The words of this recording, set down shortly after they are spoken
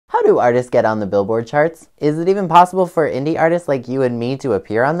How do artists get on the Billboard charts? Is it even possible for indie artists like you and me to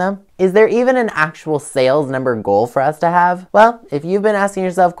appear on them? Is there even an actual sales number goal for us to have? Well, if you've been asking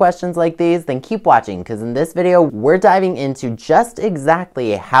yourself questions like these, then keep watching, because in this video, we're diving into just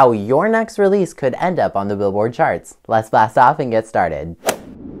exactly how your next release could end up on the Billboard charts. Let's blast off and get started.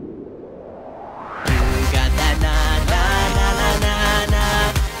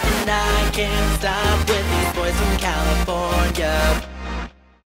 Can't stop with these boys from California.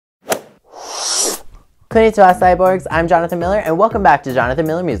 Konnichiwa, cyborgs. I'm Jonathan Miller, and welcome back to Jonathan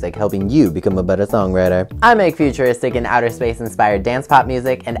Miller Music, helping you become a better songwriter. I make futuristic and outer space-inspired dance pop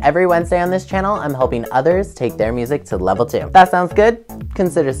music, and every Wednesday on this channel, I'm helping others take their music to level 2. That sounds good?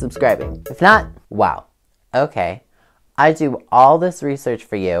 Consider subscribing. If not, wow. Okay. I do all this research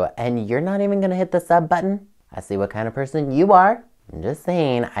for you, and you're not even gonna hit the sub button? I see what kind of person you are. I'm just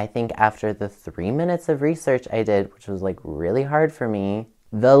saying, I think after the 3 minutes of research I did, which was like really hard for me,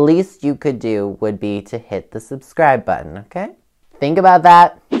 the least you could do would be to hit the subscribe button, okay? Think about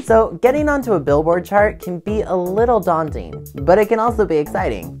that. So getting onto a Billboard chart can be a little daunting, but it can also be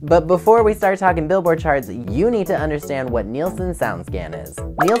exciting. But before we start talking Billboard charts, you need to understand what NIELSEN SOUNDSCAN is.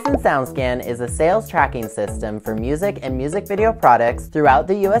 NIELSEN SOUNDSCAN is a sales tracking system for music and music video products throughout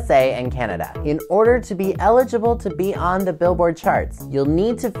the USA and Canada. In order to be eligible to be on the Billboard charts, you'll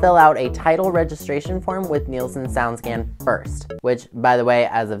need to fill out a title registration form with NIELSEN SOUNDSCAN first, which, by the way,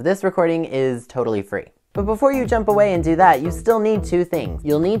 as of this recording, is totally free. But before you jump away and do that, you still need 2 things.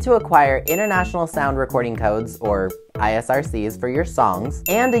 You'll need to acquire International Sound Recording Codes, or ISRCs, for your songs,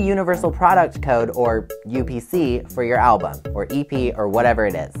 and a Universal Product Code, or UPC, for your album, or EP, or whatever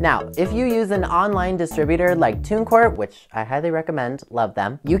it is. Now, if you use an online distributor like TuneCore, which I highly recommend, love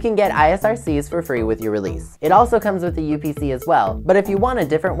them, you can get ISRCs for free with your release. It also comes with a UPC as well, but if you want a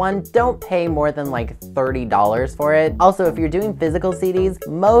different one, don't pay more than like $30 for it. Also, if you're doing physical CDs,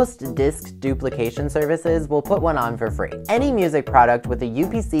 most disc duplication services will put one on for free. Any music product with a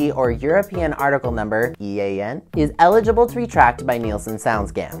UPC or European Article Number, EAN, is eligible to be tracked by NIELSEN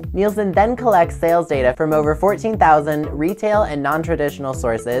SOUNDSCAN. NIELSEN then collects sales data from over 14,000 retail and non-traditional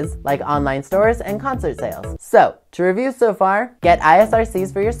sources, like online stores and concert sales. So, to review so far, get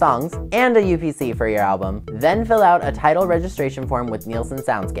ISRCs for your songs and a UPC for your album, then fill out a title registration form with NIELSEN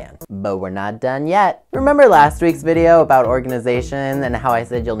SOUNDSCAN. But we're not done yet. Remember last week's video about organization and how I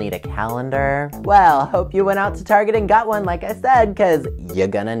said you'll need a calendar? Well, hope you went out to Target and got one like I said, cause you're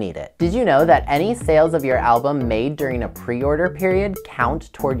gonna need it. Did you know that any sales of your album made during a pre-order period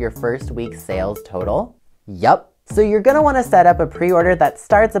count toward your first week's sales total? Yup. So you're gonna wanna set up a pre-order that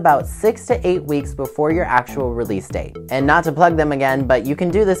starts about 6 to 8 weeks before your actual release date. And not to plug them again, but you can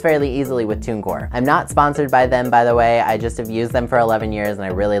do this fairly easily with TuneCore. I'm not sponsored by them, by the way. I just have used them for 11 years and I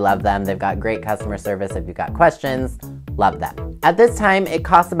really love them. They've got great customer service if you've got questions. Love them. At this time, it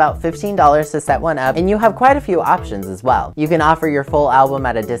costs about $15 to set one up, and you have quite a few options as well. You can offer your full album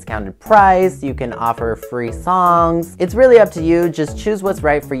at a discounted price. You can offer free songs. It's really up to you. Just choose what's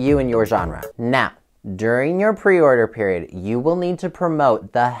right for you and your genre. Now, during your pre-order period, you will need to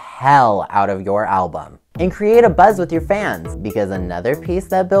promote the hell out of your album and create a buzz with your fans, because another piece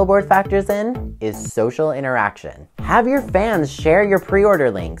that Billboard factors in is social interaction. Have your fans share your pre-order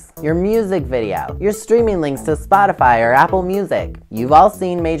links, your music video, your streaming links to Spotify or Apple Music. You've all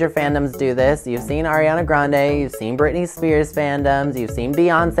seen major fandoms do this. You've seen Ariana Grande, you've seen Britney Spears fandoms, you've seen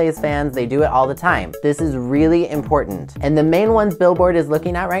Beyonce's fans. They do it all the time. This is really important. And the main ones Billboard is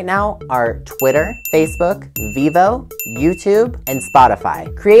looking at right now are Twitter, Facebook, Vivo, YouTube, and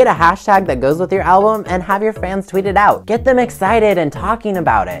Spotify. Create a hashtag that goes with your album and have your fans tweet it out. Get them excited and talking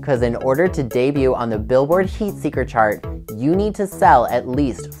about it, because in order to debut on the Billboard heatseeker chart, you need to sell at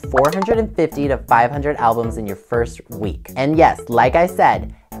least 450 to 500 albums in your first week. And yes, like I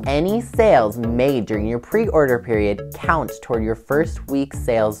said, any sales made during your pre-order period count toward your first week's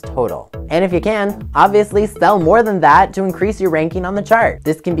sales total. And if you can, obviously sell more than that to increase your ranking on the chart.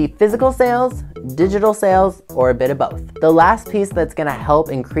 This can be physical sales, digital sales, or a bit of both. The last piece that's gonna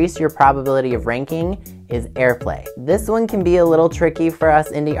help increase your probability of ranking is airplay. This one can be a little tricky for us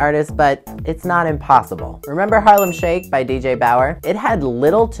indie artists, but it's not impossible. Remember Harlem Shake by DJ Bauer? It had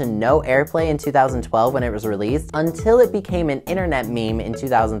little to no airplay in 2012 when it was released, until it became an internet meme in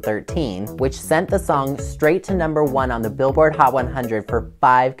 2013, which sent the song straight to #1 on the Billboard Hot 100 for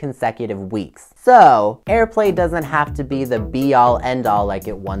 5 consecutive weeks. So, airplay doesn't have to be the be-all, end-all like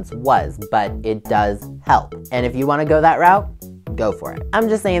it once was, but it does help. And if you want to go that route, go for it. I'm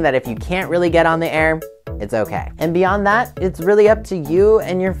just saying that if you can't really get on the air, it's okay. And beyond that, it's really up to you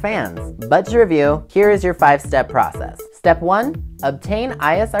and your fans. But to review, here is your 5-step process. Step 1, obtain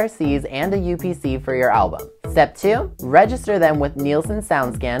ISRCs and a UPC for your album. Step 2, register them with NIELSEN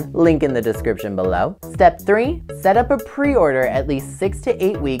SOUNDSCAN, link in the description below. Step 3, set up a pre-order at least 6 to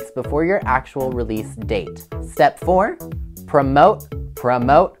 8 weeks before your actual release date. Step 4, promote,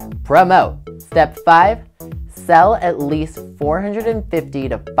 promote, promote. Step 5, sell at least 450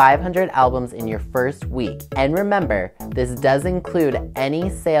 to 500 albums in your first week. And remember, this does include any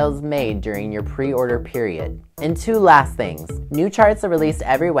sales made during your pre-order period. And 2 last things. New charts are released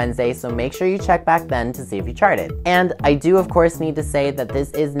every Wednesday, so make sure you check back then to see if you charted. And I do of course need to say that this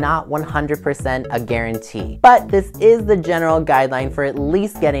is not 100% a guarantee, but this is the general guideline for at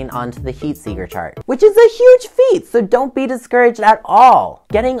least getting onto the heatseeker chart, which is a huge feat, so don't be discouraged at all.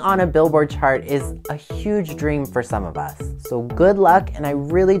 Getting on a Billboard chart is a huge dream for some of us. So good luck, and I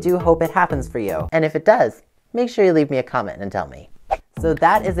really do hope it happens for you. And if it does, make sure you leave me a comment and tell me. So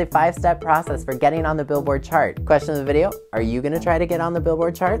that is a 5-step process for getting on the Billboard chart. Question of the video, are you gonna try to get on the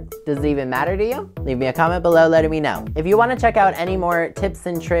Billboard chart? Does it even matter to you? Leave me a comment below letting me know. If you wanna check out any more tips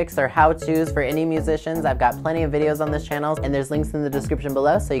and tricks or how-tos for indie musicians, I've got plenty of videos on this channel, and there's links in the description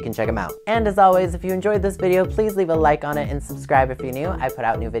below so you can check them out. And as always, if you enjoyed this video, please leave a like on it and subscribe if you're new. I put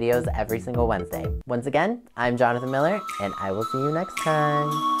out new videos every single Wednesday. Once again, I'm Jonathan Miller, and I will see you next time.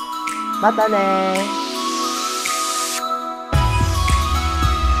 Mata ne!